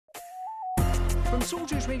From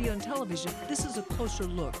Soldiers Radio and Television, this is a closer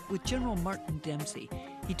look with General Martin Dempsey.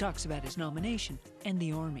 He talks about his nomination and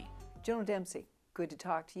the Army. General Dempsey, good to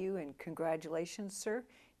talk to you, and congratulations, sir.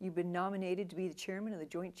 You've been nominated to be the chairman of the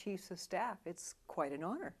Joint Chiefs of Staff. It's quite an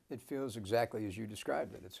honor. It feels exactly as you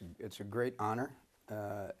described it. It's a great honor.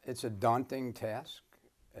 It's a daunting task,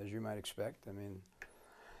 as you might expect. I mean,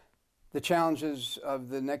 the challenges of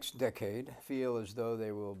the next decade feel as though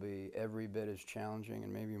they will be every bit as challenging,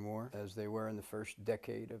 and maybe more, as they were in the first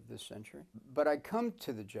decade of this century. But I come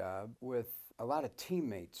to the job with a lot of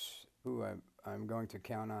teammates who I'm going to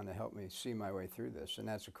count on to help me see my way through this. And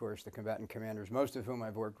that's, of course, the combatant commanders, most of whom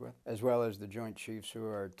I've worked with, as well as the Joint Chiefs, who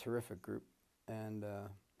are a terrific group. And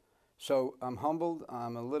so I'm humbled,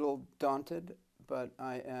 I'm a little daunted, but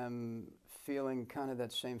I am feeling kind of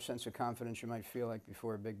that same sense of confidence you might feel like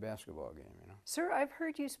before a big basketball game, you know. Sir, I've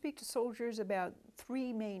heard you speak to soldiers about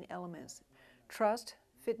three main elements: trust,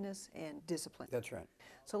 fitness, and discipline. That's right.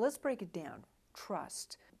 So let's break it down.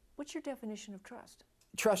 Trust. What's your definition of trust?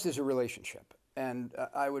 Trust is a relationship, and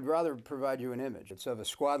I would rather provide you an image. It's of a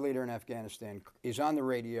squad leader in Afghanistan. He's on the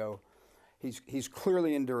radio. He's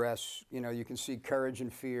clearly in duress. You know, you can see courage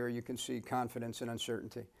and fear. You can see confidence and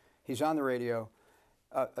uncertainty. He's on the radio.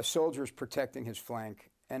 A soldier is protecting his flank,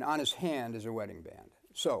 and on his hand is a wedding band.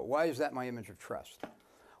 So why is that my image of trust?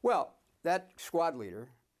 Well, that squad leader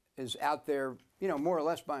is out there, you know, more or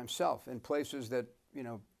less by himself in places that, you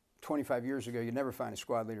know, 25 years ago you'd never find a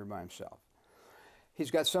squad leader by himself.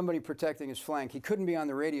 He's got somebody protecting his flank. He couldn't be on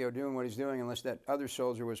the radio doing what he's doing unless that other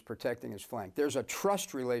soldier was protecting his flank. There's a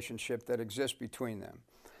trust relationship that exists between them.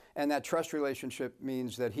 And that trust relationship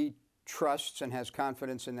means that he trusts and has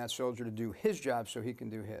confidence in that soldier to do his job so he can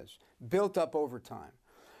do his. Built up over time.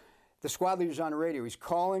 The squad leader's on the radio. He's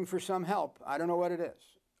calling for some help. I don't know what it is.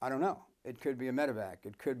 I don't know. It could be a medevac.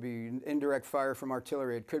 It could be indirect fire from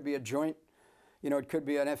artillery. It could be a joint, you know, it could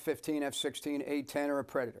be an F-15, F-16, A-10, or a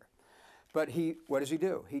Predator. But what does he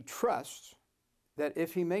do? He trusts that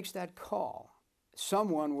if he makes that call,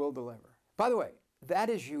 someone will deliver. By the way, that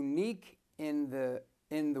is unique in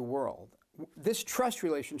the world. This trust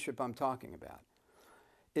relationship I'm talking about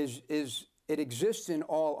it exists in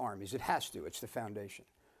all armies. It has to. It's the foundation.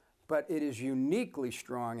 But it is uniquely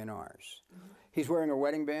strong in ours. He's wearing a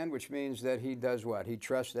wedding band, which means that he does what? He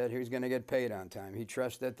trusts that he's going to get paid on time. He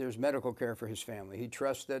trusts that there's medical care for his family. He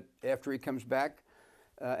trusts that after he comes back,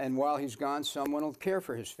 and while he's gone, someone will care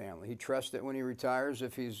for his family. He trusts that when he retires,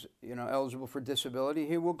 if he's, you know, eligible for disability,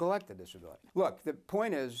 he will collect the disability. Look, the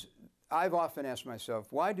point is, I've often asked myself,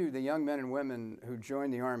 why do the young men and women who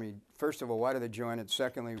join the Army, first of all, why do they join it?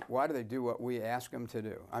 Secondly, why do they do what we ask them to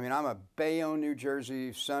do? I mean, I'm a Bayonne, New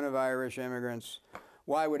Jersey, son of Irish immigrants.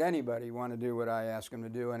 Why would anybody want to do what I ask them to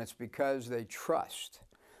do? And it's because they trust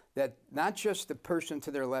that not just the person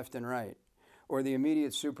to their left and right, or the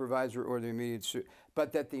immediate supervisor or the immediate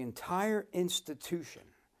but that the entire institution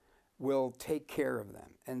will take care of them.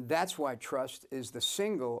 And that's why trust is the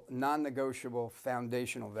single non-negotiable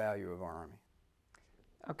foundational value of our Army.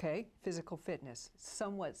 Okay, physical fitness,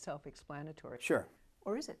 somewhat self-explanatory. Sure.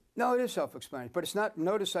 Or is it? No, it is self-explanatory, but it's not.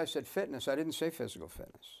 Notice I said fitness. I didn't say physical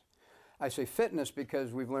fitness. I say fitness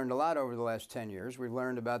because we've learned a lot over the last 10 years. We've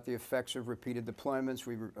learned about the effects of repeated deployments.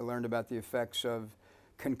 We've learned about the effects of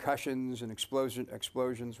concussions and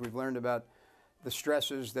explosions. We've learned about the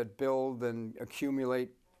stresses that build and accumulate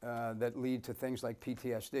that lead to things like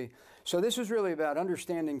PTSD. So this is really about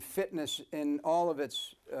understanding fitness in all of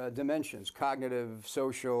its dimensions: cognitive,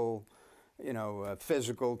 social, you know,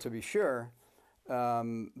 physical, to be sure.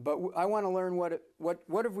 But I want to learn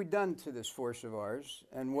what have we done to this force of ours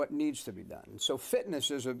and what needs to be done. So fitness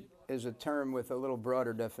is a term with a little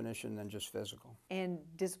broader definition than just physical. And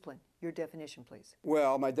discipline, your definition, please.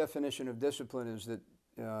 Well, my definition of discipline is that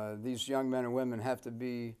these young men and women have to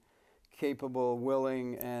be capable,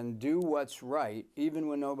 willing, and do what's right even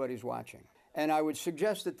when nobody's watching. And I would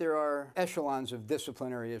suggest that there are echelons of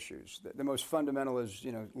disciplinary issues. The most fundamental is,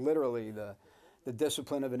 you know, literally the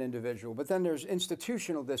discipline of an individual. But then there's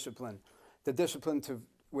institutional discipline, the discipline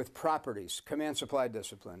with properties, command supply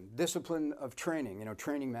discipline, discipline of training, you know,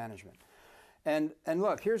 training management. And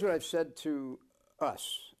look, here's what I've said to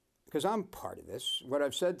us, because I'm part of this. What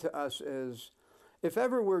I've said to us is, if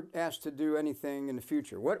ever we're asked to do anything in the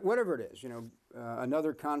future, whatever it is, you know,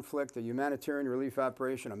 another conflict, a humanitarian relief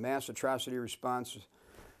operation, a mass atrocity response,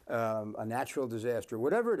 a natural disaster,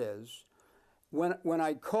 whatever it is, when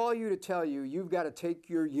I call you to tell you you've got to take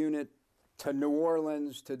your unit to New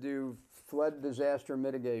Orleans to do flood disaster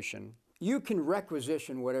mitigation, you can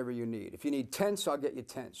requisition whatever you need. If you need tents, I'll get you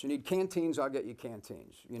tents. You need canteens, I'll get you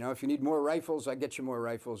canteens. You know, if you need more rifles, I'll get you more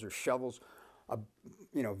rifles or shovels.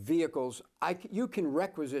 vehicles. You can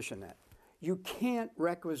requisition that. You can't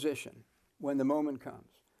requisition, when the moment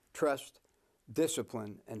comes, trust,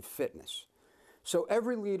 discipline, and fitness. So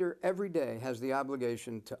every leader, every day, has the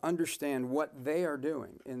obligation to understand what they are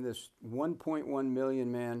doing in this 1.1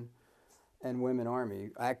 million man and women Army,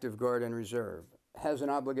 active guard and reserve, has an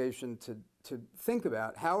obligation to think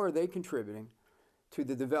about how are they contributing to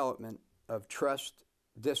the development of trust,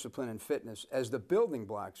 discipline, and fitness as the building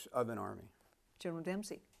blocks of an Army. General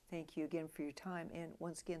Dempsey, thank you again for your time, and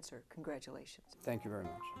once again, sir, congratulations. Thank you very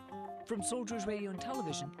much. From Soldiers Radio and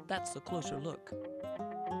Television, that's The Closer Look.